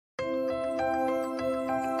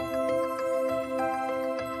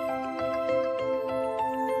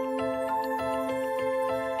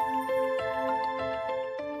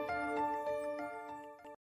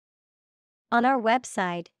On our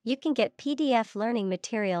website, you can get PDF learning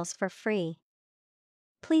materials for free.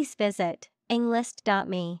 Please visit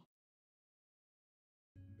englist.me.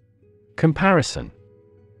 Comparison.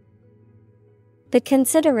 The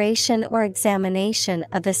consideration or examination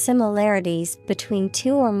of the similarities between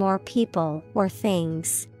two or more people or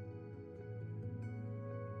things.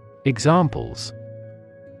 Examples.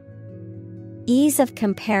 Ease of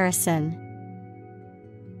comparison.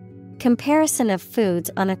 Comparison of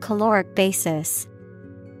foods on a caloric basis.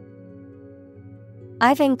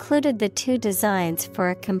 I've included the two designs for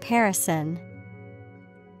a comparison.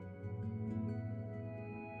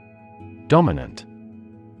 Dominant.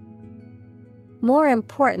 More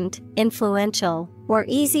important, influential, or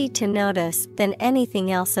easy to notice than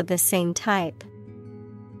anything else of the same type.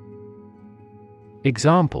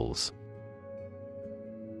 Examples.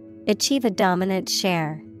 Achieve a dominant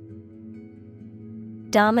share.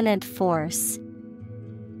 Dominant force.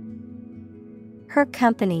 Her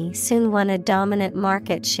company soon won a dominant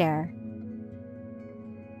market share.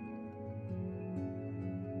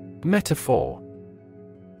 Metaphor.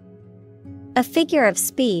 A figure of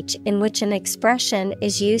speech in which an expression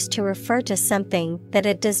is used to refer to something that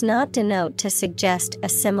it does not denote to suggest a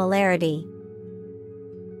similarity.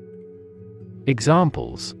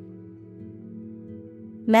 Examples.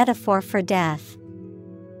 Metaphor for death.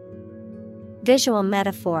 Visual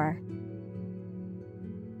metaphor.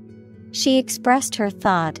 She expressed her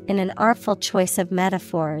thought in an artful choice of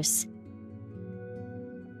metaphors.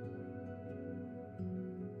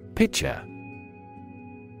 Pitcher.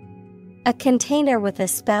 A container with a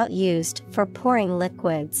spout used for pouring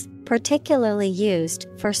liquids, particularly used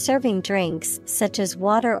for serving drinks such as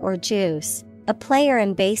water or juice. A player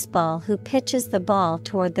in baseball who pitches the ball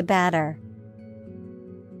toward the batter.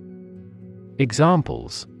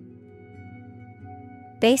 Examples.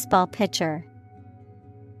 Baseball pitcher.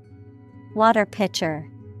 Water pitcher.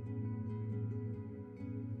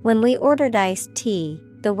 When we ordered iced tea,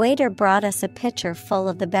 the waiter brought us a pitcher full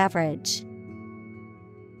of the beverage.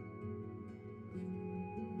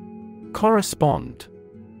 Correspond.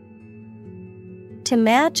 To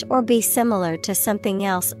match or be similar to something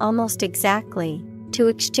else almost exactly, to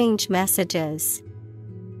exchange messages.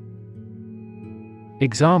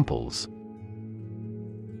 Examples.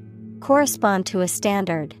 Correspond to a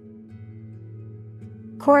standard.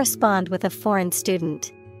 Correspond with a foreign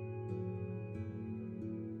student.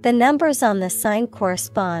 The numbers on the sign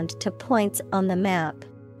correspond to points on the map.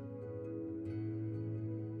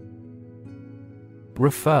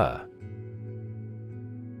 Refer.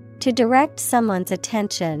 To direct someone's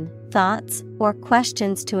attention, thoughts, or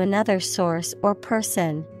questions to another source or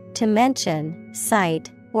person, to mention,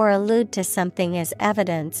 cite, or allude to something as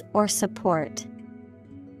evidence or support.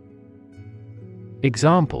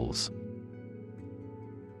 Examples.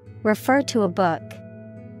 Refer to a book.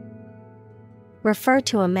 Refer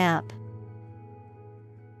to a map.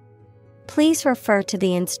 Please refer to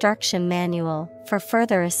the instruction manual for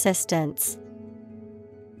further assistance.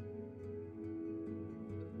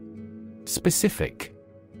 Specific.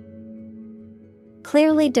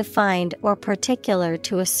 Clearly defined or particular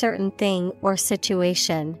to a certain thing or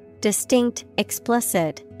situation, distinct,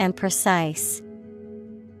 explicit, and precise.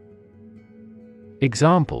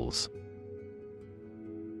 Examples.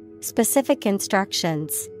 Specific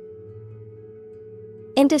instructions.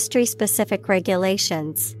 Industry-specific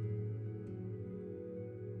regulations.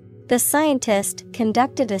 The scientist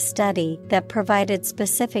conducted a study that provided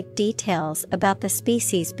specific details about the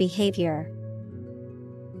species' behavior.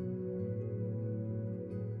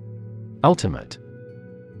 Ultimate.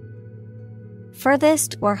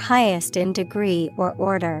 Furthest or highest in degree or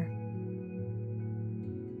order.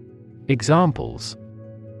 Examples.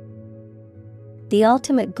 The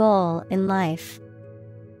ultimate goal in life.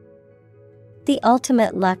 The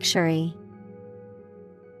ultimate luxury.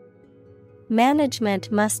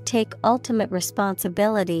 Management must take ultimate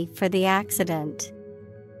responsibility for the accident.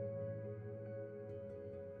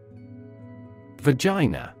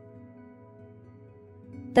 Vagina.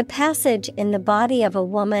 The passage in the body of a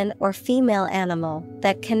woman or female animal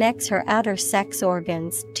that connects her outer sex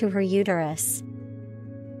organs to her uterus.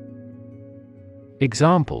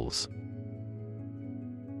 Examples.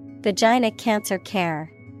 Vagina cancer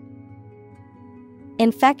care.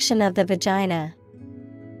 Infection of the vagina.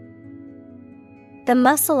 The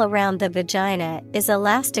muscle around the vagina is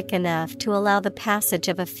elastic enough to allow the passage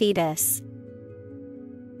of a fetus.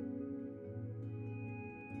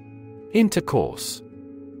 Intercourse.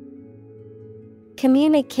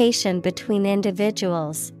 Communication between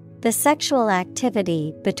individuals, the sexual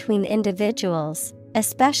activity between individuals,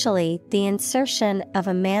 especially the insertion of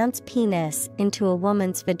a man's penis into a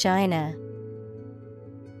woman's vagina.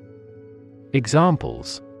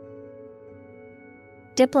 Examples: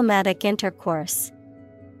 diplomatic intercourse,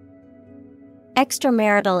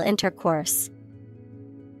 extramarital intercourse.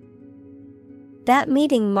 That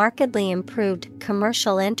meeting markedly improved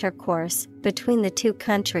commercial intercourse between the two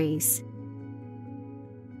countries.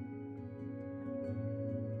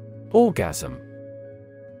 Orgasm.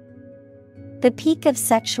 The peak of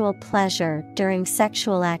sexual pleasure during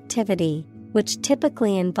sexual activity, which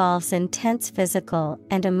typically involves intense physical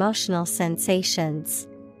and emotional sensations.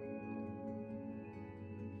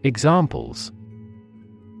 Examples: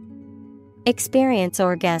 experience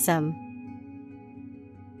orgasm,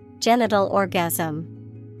 genital orgasm.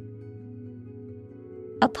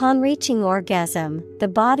 Upon reaching orgasm, the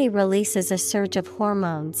body releases a surge of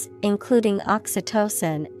hormones, including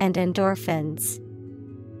oxytocin and endorphins.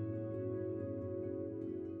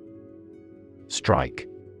 Strike.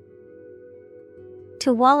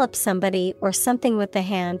 To wallop somebody or something with the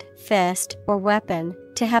hand, fist, or weapon,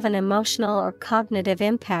 to have an emotional or cognitive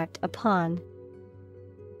impact upon.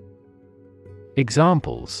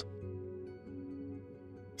 Examples: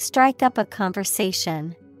 strike up a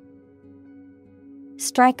conversation,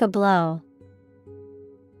 strike a blow.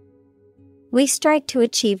 We strike to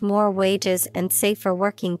achieve more wages and safer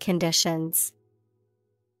working conditions.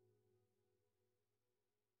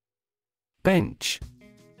 Bench.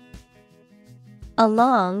 A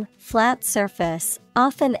long, flat surface,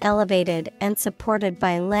 often elevated and supported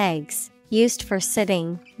by legs, used for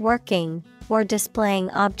sitting, working, or displaying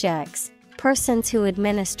objects. Persons who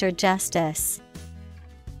administer justice.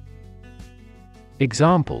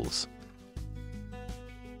 Examples: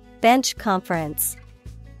 bench conference,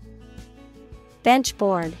 bench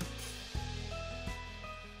board.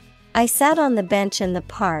 I sat on the bench in the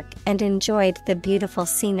park and enjoyed the beautiful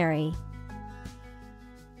scenery.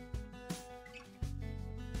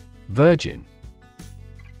 Virgin.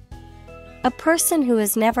 A person who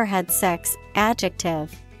has never had sex,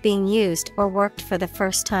 adjective, being used or worked for the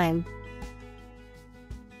first time.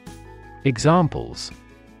 Examples: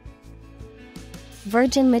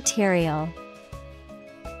 virgin material,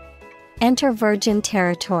 enter virgin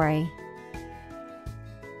territory.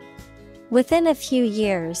 Within a few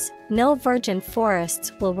years, no virgin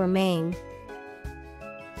forests will remain.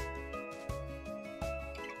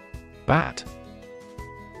 Bat.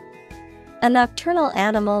 A nocturnal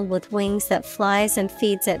animal with wings that flies and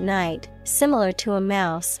feeds at night, similar to a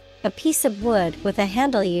mouse, a piece of wood with a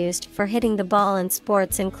handle used for hitting the ball in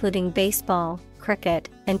sports including baseball, cricket,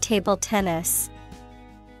 and table tennis.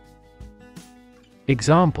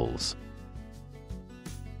 Examples: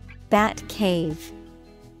 bat cave,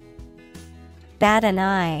 bat an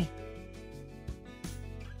eye.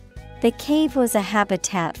 The cave was a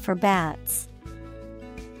habitat for bats.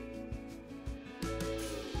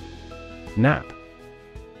 Nap.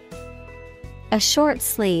 A short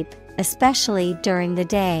sleep, especially during the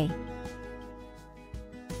day.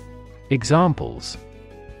 Examples: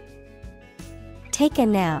 take a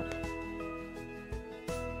nap,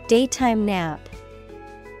 daytime nap.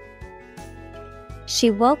 She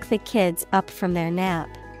woke the kids up from their nap.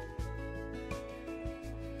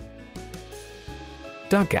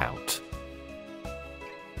 Dugout.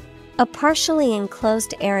 A partially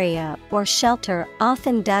enclosed area or shelter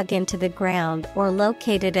often dug into the ground or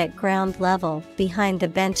located at ground level behind the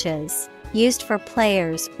benches, used for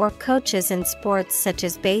players or coaches in sports such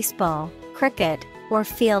as baseball, cricket, or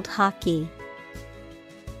field hockey.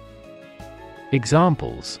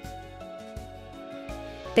 Examples: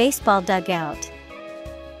 baseball dugout,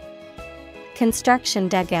 construction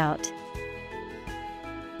dugout.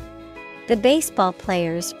 The baseball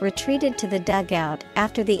players retreated to the dugout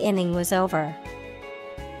after the inning was over.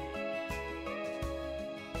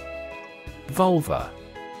 Vulva.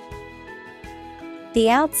 The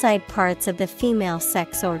outside parts of the female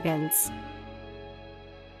sex organs.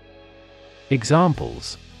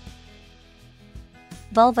 Examples: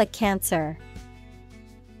 vulva cancer,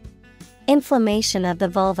 inflammation of the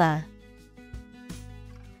vulva.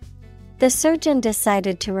 The surgeon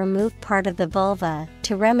decided to remove part of the vulva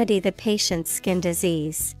to remedy the patient's skin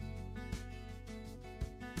disease.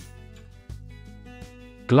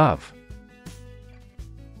 Glove.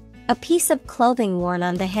 A piece of clothing worn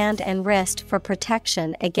on the hand and wrist for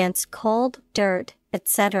protection against cold, dirt,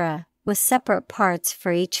 etc., with separate parts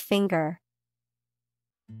for each finger.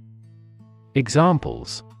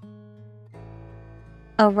 Examples: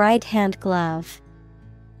 a right-hand glove,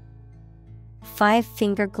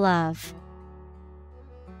 5-finger glove.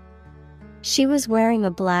 She was wearing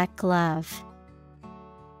a black glove.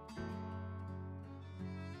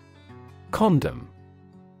 Condom.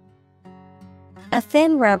 A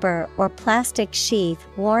thin rubber or plastic sheath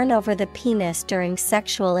worn over the penis during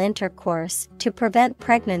sexual intercourse to prevent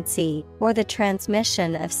pregnancy or the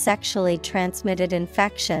transmission of sexually transmitted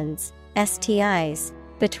infections, STIs,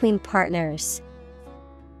 between partners.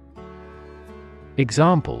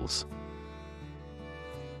 Examples: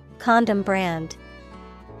 Condom brand.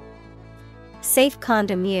 Safe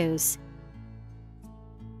condom use.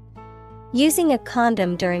 Using a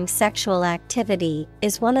condom during sexual activity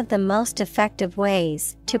is one of the most effective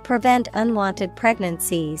ways to prevent unwanted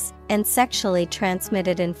pregnancies and sexually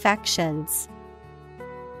transmitted infections.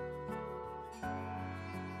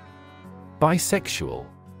 Bisexual.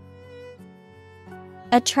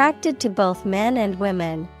 Attracted to both men and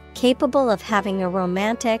women, capable of having a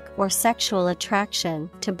romantic or sexual attraction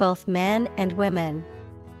to both men and women.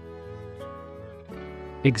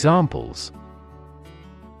 Examples: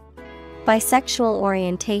 Bisexual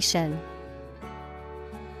orientation.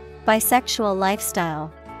 Bisexual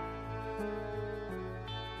lifestyle.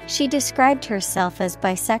 She described herself as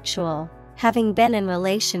bisexual, having been in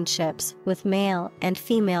relationships with male and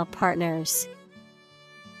female partners.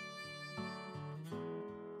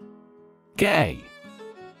 Gay.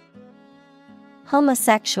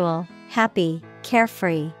 Homosexual, happy,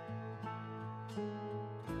 carefree.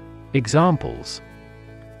 Examples: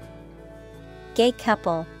 Gay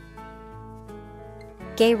couple.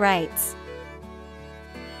 Gay rights.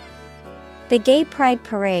 The Gay Pride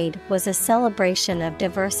Parade was a celebration of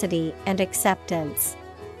diversity and acceptance.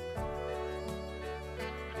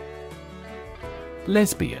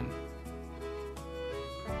 Lesbian.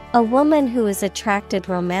 A woman who is attracted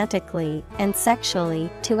romantically and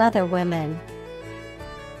sexually to other women.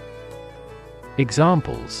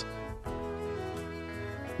 Examples: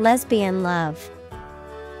 Lesbian love.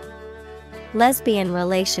 Lesbian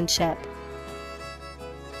relationship.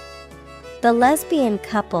 The lesbian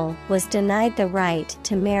couple was denied the right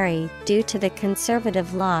to marry due to the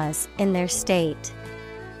conservative laws in their state.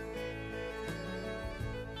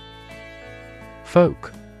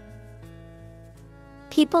 Folk.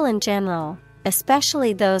 People in general,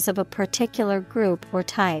 especially those of a particular group or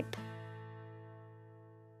type.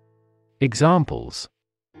 Examples: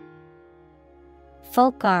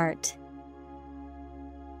 Folk art.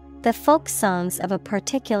 The folk songs of a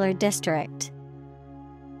particular district.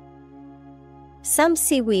 Some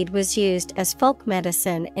seaweed was used as folk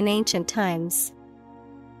medicine in ancient times.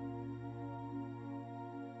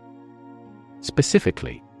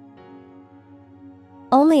 Specifically.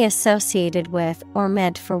 Only associated with or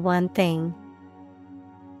meant for one thing.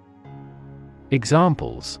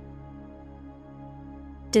 Examples: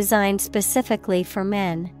 Designed specifically for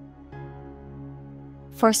men.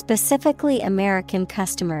 For specifically American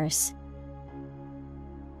customers.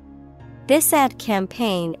 This ad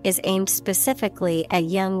campaign is aimed specifically at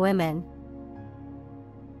young women.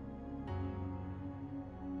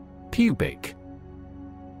 Pubic.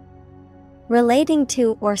 Relating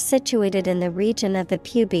to or situated in the region of the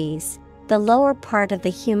pubes, the lower part of the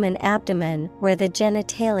human abdomen where the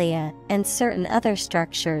genitalia and certain other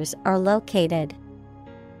structures are located.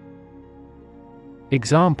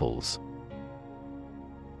 Examples: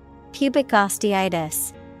 Pubic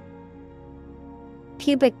osteitis.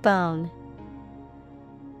 Pubic bone.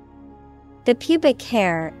 The pubic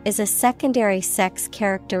hair is a secondary sex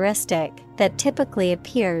characteristic that typically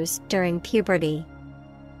appears during puberty.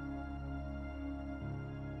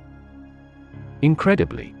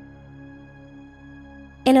 Incredibly.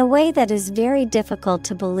 In a way that is very difficult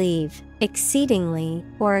to believe, exceedingly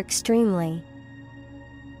or extremely.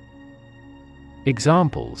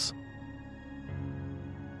 Examples: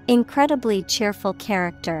 Incredibly cheerful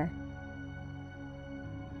character.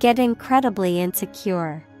 Get incredibly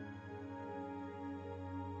insecure.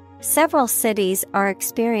 Several cities are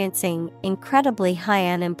experiencing incredibly high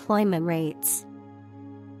unemployment rates.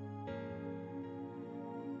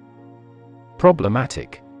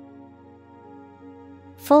 Problematic.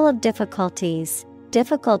 Full of difficulties,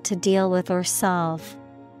 difficult to deal with or solve.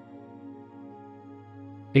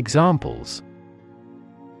 Examples: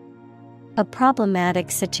 A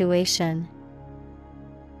problematic situation.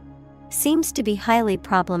 Seems to be highly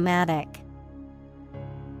problematic.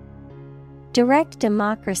 Direct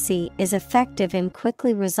democracy is effective in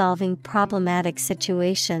quickly resolving problematic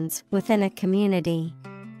situations within a community.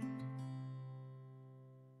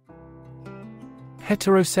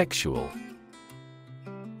 Heterosexual.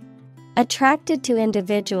 Attracted to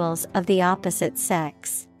individuals of the opposite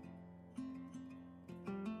sex.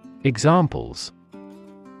 Examples: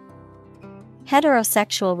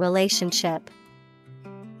 Heterosexual relationship.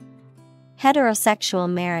 Heterosexual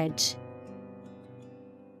marriage.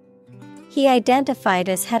 He identified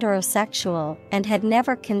as heterosexual and had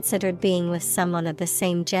never considered being with someone of the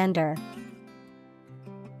same gender.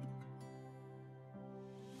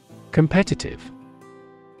 Competitive.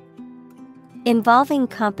 Involving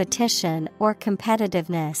competition or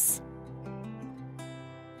competitiveness.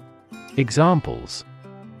 Examples: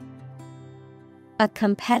 A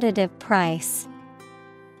competitive price.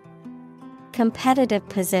 Competitive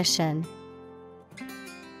position.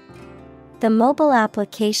 The mobile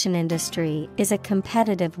application industry is a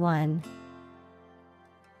competitive one.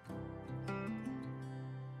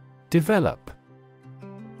 Develop.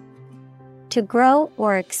 To grow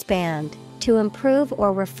or expand, to improve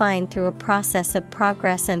or refine through a process of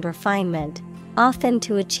progress and refinement, often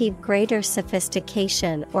to achieve greater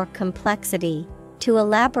sophistication or complexity, to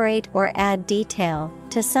elaborate or add detail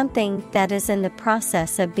to something that is in the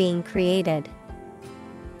process of being created.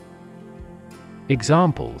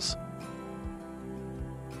 Examples: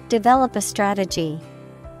 Develop a strategy.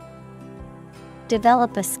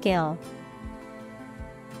 Develop a skill.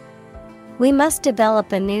 We must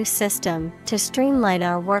develop a new system to streamline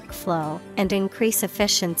our workflow and increase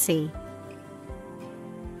efficiency.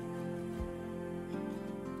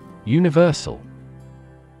 Universal.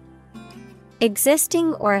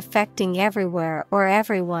 Existing or affecting everywhere or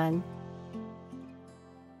everyone.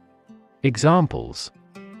 Examples: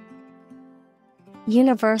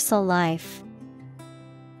 Universal life.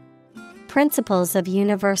 Principles of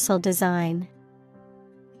universal design.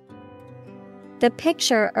 The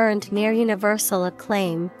picture earned near universal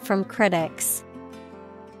acclaim from critics.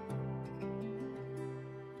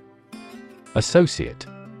 Associate.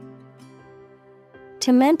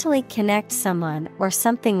 To mentally connect someone or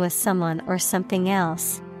something with someone or something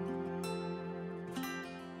else.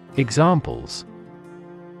 Examples: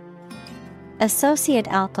 Associate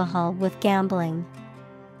alcohol with gambling.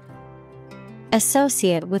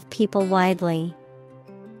 Associate with people widely.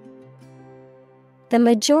 The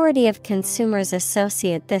majority of consumers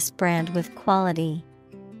associate this brand with quality.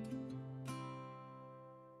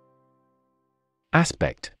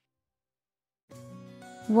 Aspect.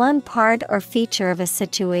 One part or feature of a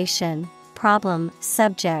situation, problem,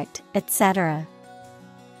 subject, etc.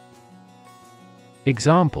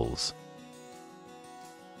 Examples: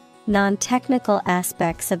 Non-technical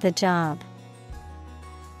aspects of the job.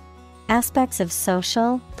 Aspects of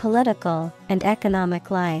social, political, and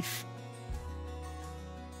economic life.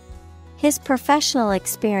 His professional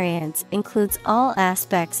experience includes all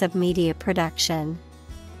aspects of media production.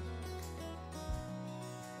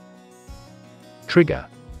 Trigger.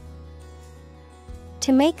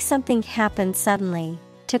 To make something happen suddenly,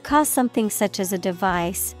 to cause something such as a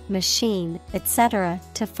device, machine, etc.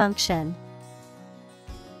 to function.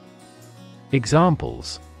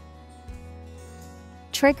 Examples: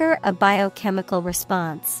 Trigger a biochemical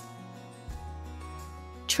response.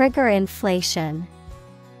 Trigger inflation.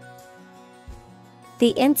 The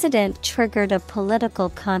incident triggered a political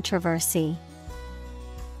controversy.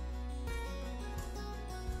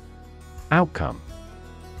 Outcome.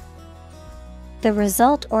 The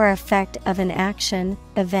result or effect of an action,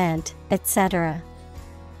 event, etc.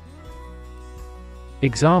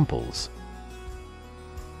 Examples: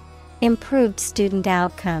 Improved student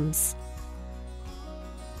outcomes.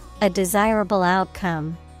 A desirable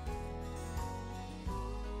outcome.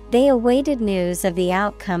 They awaited news of the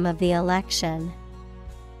outcome of the election.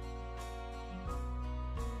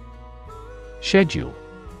 Schedule.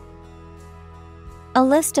 A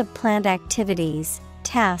list of planned activities,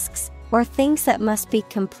 tasks, or things that must be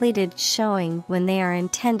completed showing when they are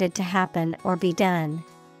intended to happen or be done.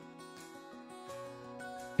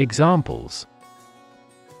 Examples: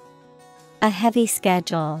 A heavy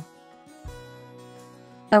schedule.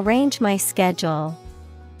 Arrange my schedule.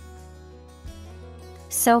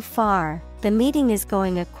 So far, the meeting is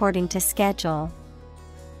going according to schedule.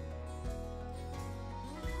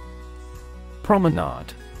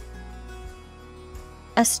 Promenade.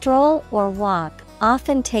 A stroll or walk,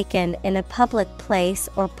 often taken in a public place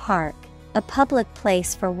or park. A public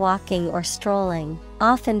place for walking or strolling,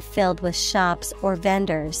 often filled with shops or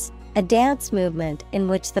vendors. A dance movement in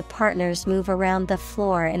which the partners move around the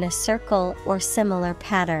floor in a circle or similar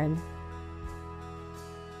pattern.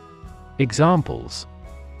 Examples: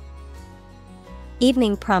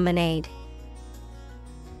 Evening promenade.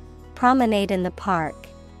 Promenade in the park.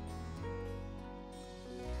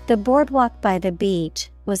 The boardwalk by the beach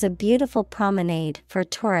was a beautiful promenade for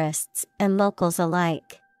tourists and locals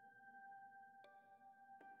alike.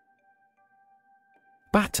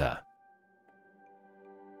 Batter.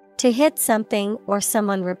 To hit something or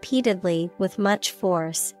someone repeatedly with much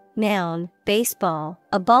force. Noun, baseball,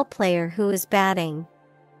 a ball player who is batting.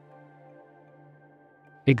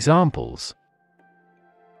 Examples: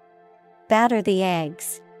 batter the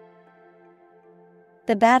eggs,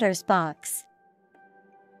 the batter's box.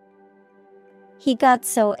 He got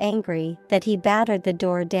so angry that he battered the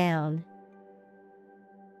door down.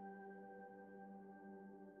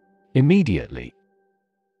 Immediately.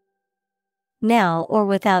 Now or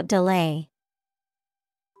without delay.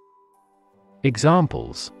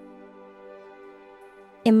 Examples: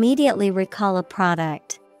 immediately recall a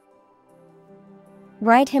product.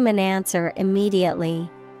 Write him an answer immediately.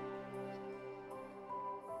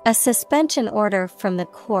 A suspension order from the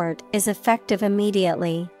court is effective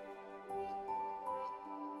immediately.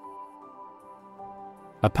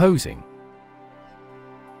 Opposing.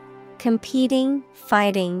 Competing,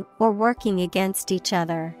 fighting, or working against each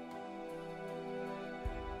other.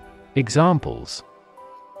 Examples: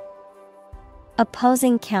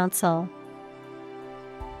 opposing counsel.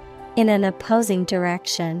 In an opposing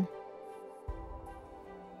direction.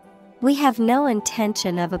 We have no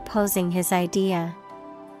intention of opposing his idea.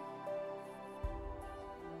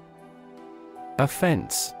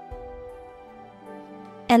 Offense.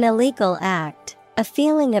 An illegal act, a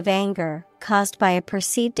feeling of anger caused by a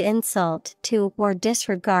perceived insult to or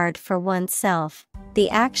disregard for oneself, the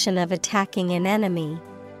action of attacking an enemy.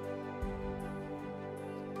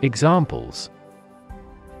 Examples: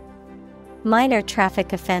 minor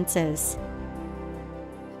traffic offenses.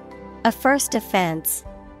 A first offense.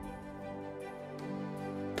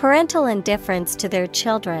 Parental indifference to their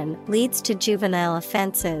children leads to juvenile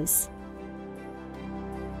offenses.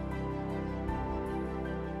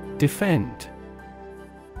 Defend.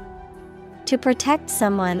 To protect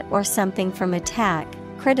someone or something from attack,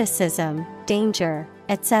 criticism, danger,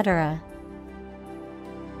 etc.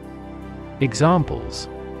 Examples: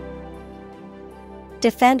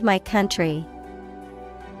 defend my country.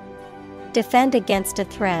 Defend against a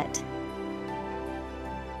threat.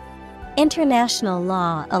 International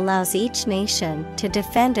law allows each nation to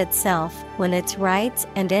defend itself when its rights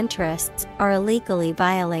and interests are illegally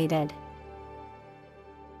violated.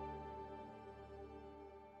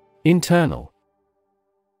 Internal.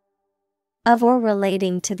 Of or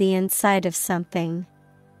relating to the inside of something.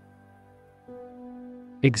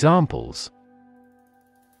 Examples: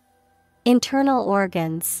 internal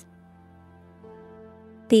organs.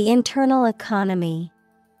 The internal economy.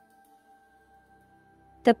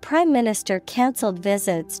 The Prime Minister cancelled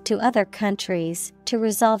visits to other countries to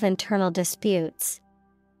resolve internal disputes.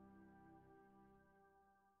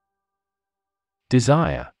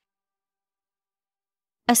 Desire.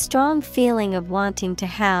 A strong feeling of wanting to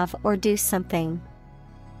have or do something.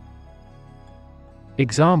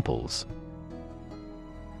 Examples: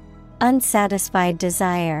 unsatisfied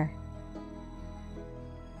desire.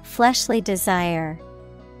 Fleshly desire.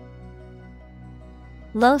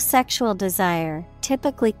 Low sexual desire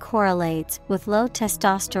typically correlates with low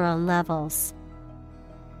testosterone levels.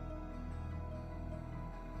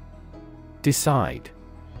 Decide.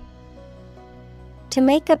 To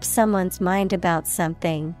make up someone's mind about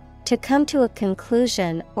something, to come to a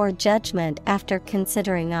conclusion or judgment after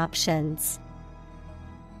considering options.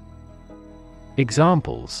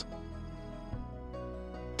 Examples: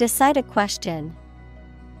 decide a question.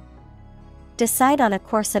 Decide on a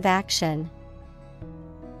course of action.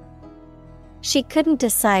 She couldn't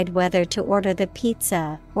decide whether to order the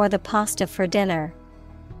pizza or the pasta for dinner.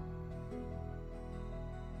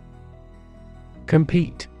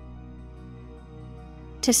 Compete.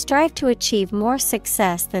 To strive to achieve more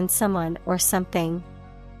success than someone or something.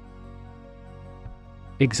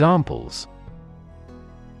 Examples: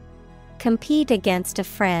 compete against a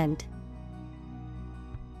friend.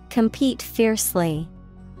 Compete fiercely.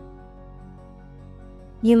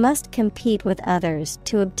 You must compete with others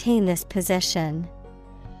to obtain this position.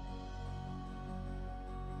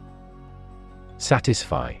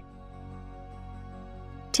 Satisfy.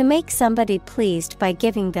 To make somebody pleased by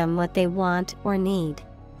giving them what they want or need.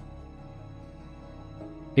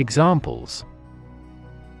 Examples: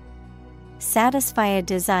 satisfy a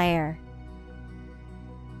desire.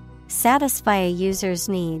 Satisfy a user's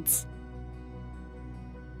needs.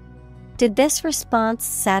 Did this response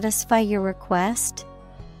satisfy your request?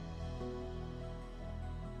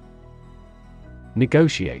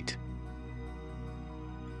 Negotiate.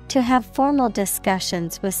 To have formal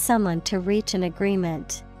discussions with someone to reach an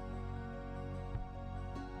agreement.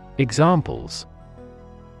 Examples: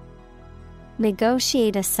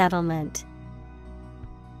 negotiate a settlement.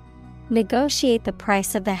 Negotiate the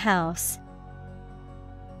price of the house.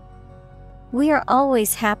 We are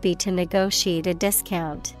always happy to negotiate a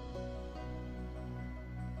discount.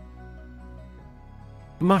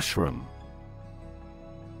 Mushroom.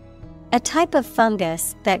 A type of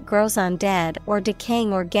fungus that grows on dead or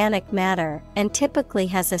decaying organic matter and typically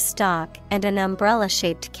has a stalk and an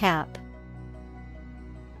umbrella-shaped cap.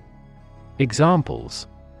 Examples: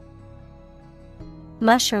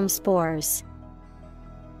 Mushroom spores.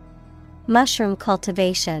 Mushroom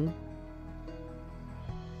cultivation.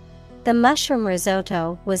 The mushroom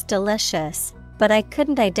risotto was delicious, but I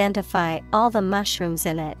couldn't identify all the mushrooms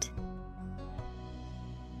in it.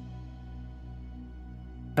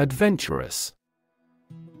 Adventurous.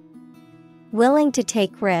 Willing to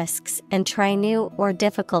take risks and try new or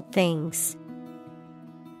difficult things.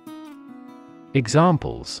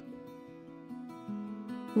 Examples: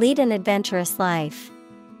 Lead an adventurous life.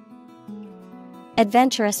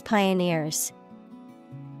 Adventurous pioneers.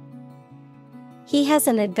 He has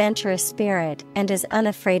an adventurous spirit and is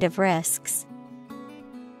unafraid of risks.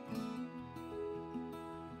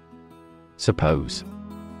 Suppose.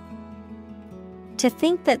 To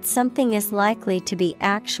think that something is likely to be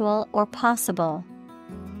actual or possible.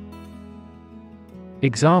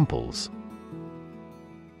 Examples: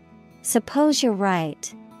 Suppose you're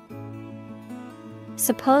right.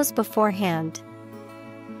 Suppose beforehand.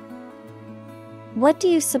 What do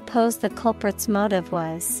you suppose the culprit's motive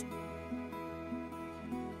was?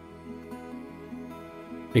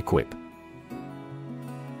 Equip.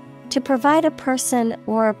 To provide a person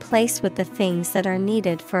or a place with the things that are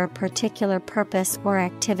needed for a particular purpose or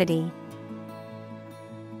activity.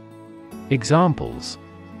 Examples: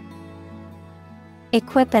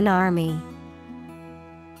 Equip an army.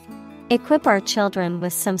 Equip our children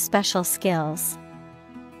with some special skills.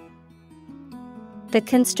 The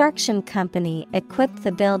construction company equipped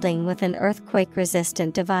the building with an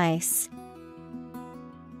earthquake-resistant device.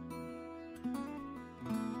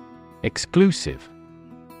 Exclusive.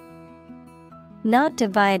 Not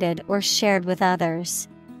divided or shared with others.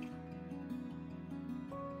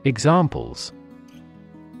 Examples: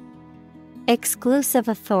 Exclusive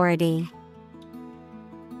authority.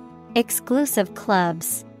 Exclusive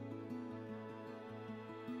clubs.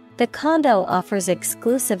 The condo offers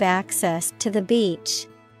exclusive access to the beach.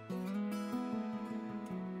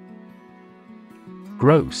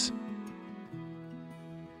 Gross.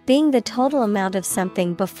 Being the total amount of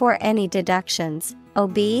something before any deductions,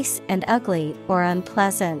 obese and ugly or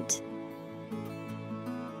unpleasant.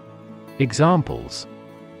 Examples: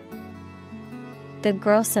 The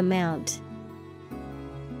gross amount.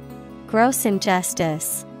 Gross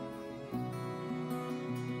injustice.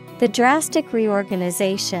 The drastic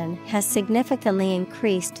reorganization has significantly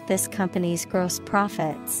increased this company's gross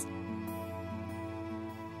profits.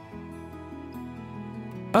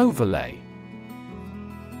 Overlay.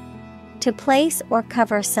 To place or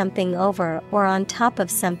cover something over or on top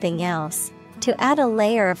of something else. To add a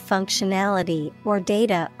layer of functionality or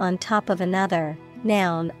data on top of another.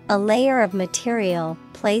 Noun, a layer of material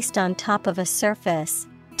placed on top of a surface,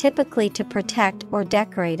 typically to protect or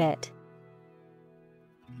decorate it.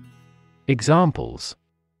 Examples: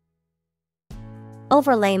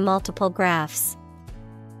 Overlay multiple graphs.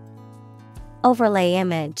 Overlay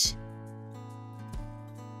image.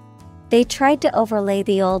 They tried to overlay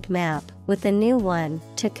the old map with the new one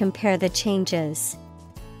to compare the changes.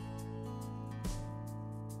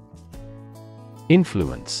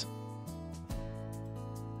 Influence.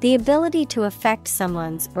 The ability to affect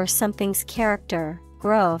someone's or something's character,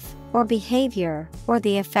 growth, or behavior, or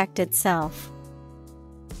the effect itself.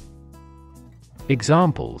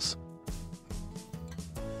 Examples: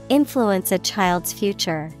 Influence a child's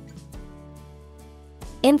future.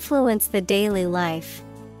 Influence the daily life.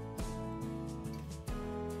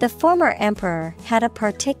 The former emperor had a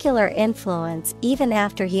particular influence even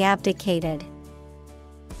after he abdicated.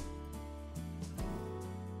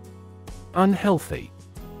 Unhealthy.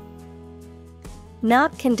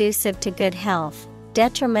 Not conducive to good health,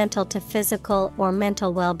 detrimental to physical or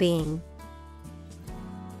mental well-being.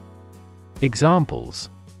 Examples: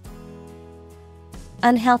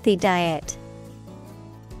 Unhealthy diet.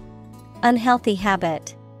 Unhealthy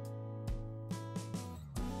habit.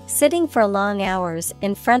 Sitting for long hours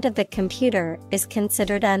in front of the computer is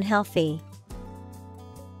considered unhealthy.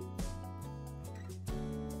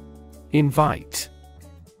 Invite.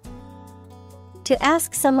 To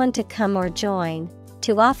ask someone to come or join,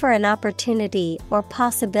 to offer an opportunity or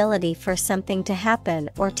possibility for something to happen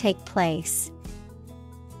or take place.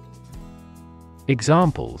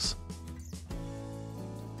 Examples: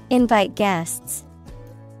 Invite guests.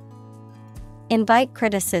 Invite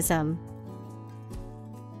criticism.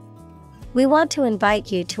 We want to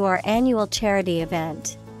invite you to our annual charity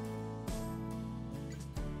event.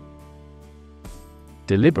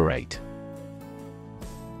 Deliberate.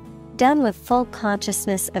 done with full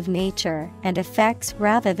consciousness of nature and effects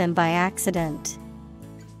rather than by accident.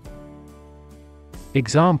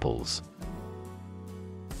 Examples: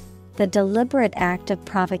 The deliberate act of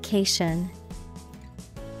provocation.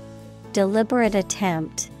 Deliberate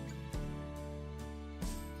attempt.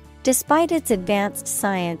 Despite its advanced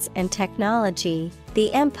science and technology,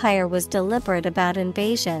 the empire was deliberate about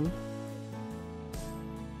invasion.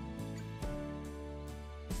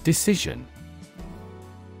 Decision.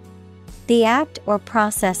 The act or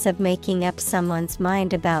process of making up someone's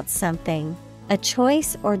mind about something, a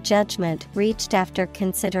choice or judgment reached after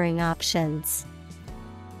considering options.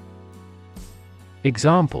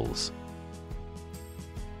 Examples: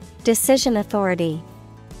 Decision authority.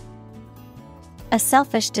 A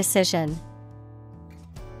selfish decision.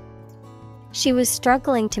 She was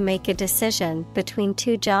struggling to make a decision between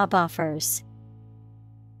two job offers.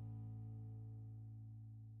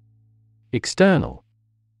 External.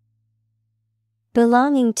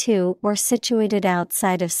 Belonging to or situated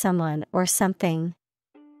outside of someone or something.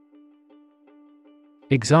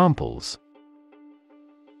 Examples: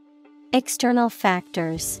 External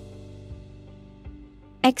factors.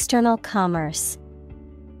 External commerce.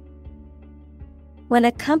 When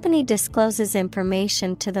a company discloses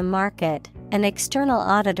information to the market, an external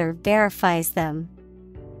auditor verifies them.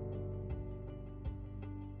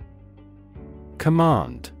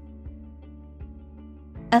 Command.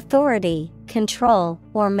 Authority, control,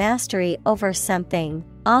 or mastery over something,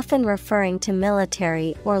 often referring to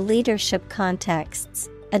military or leadership contexts,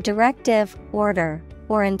 a directive, order,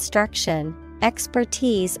 or instruction,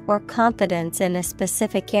 expertise or competence in a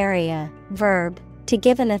specific area. Verb, to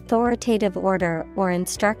give an authoritative order or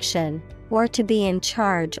instruction, or to be in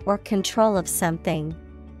charge or control of something.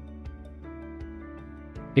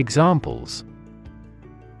 Examples: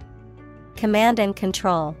 Command and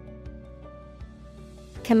control.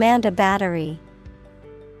 Command a battery.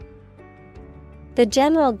 The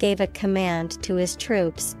general gave a command to his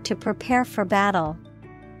troops to prepare for battle.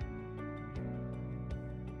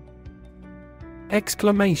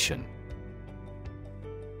 Exclamation.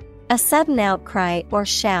 A sudden outcry or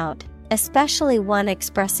shout, especially one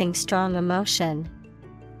expressing strong emotion.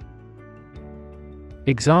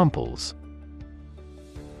 Examples: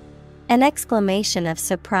 An exclamation of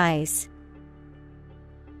surprise.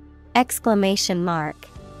 Exclamation mark.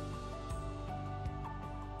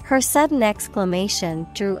 Her sudden exclamation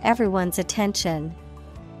drew everyone's attention.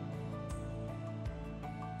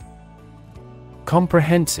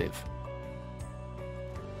 Comprehensive.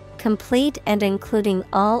 Complete and including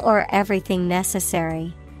all or everything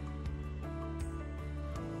necessary.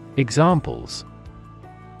 Examples: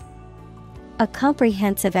 A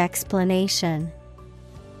comprehensive explanation.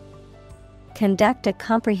 Conduct a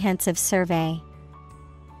comprehensive survey.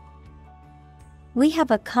 We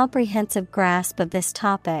have a comprehensive grasp of this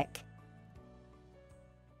topic.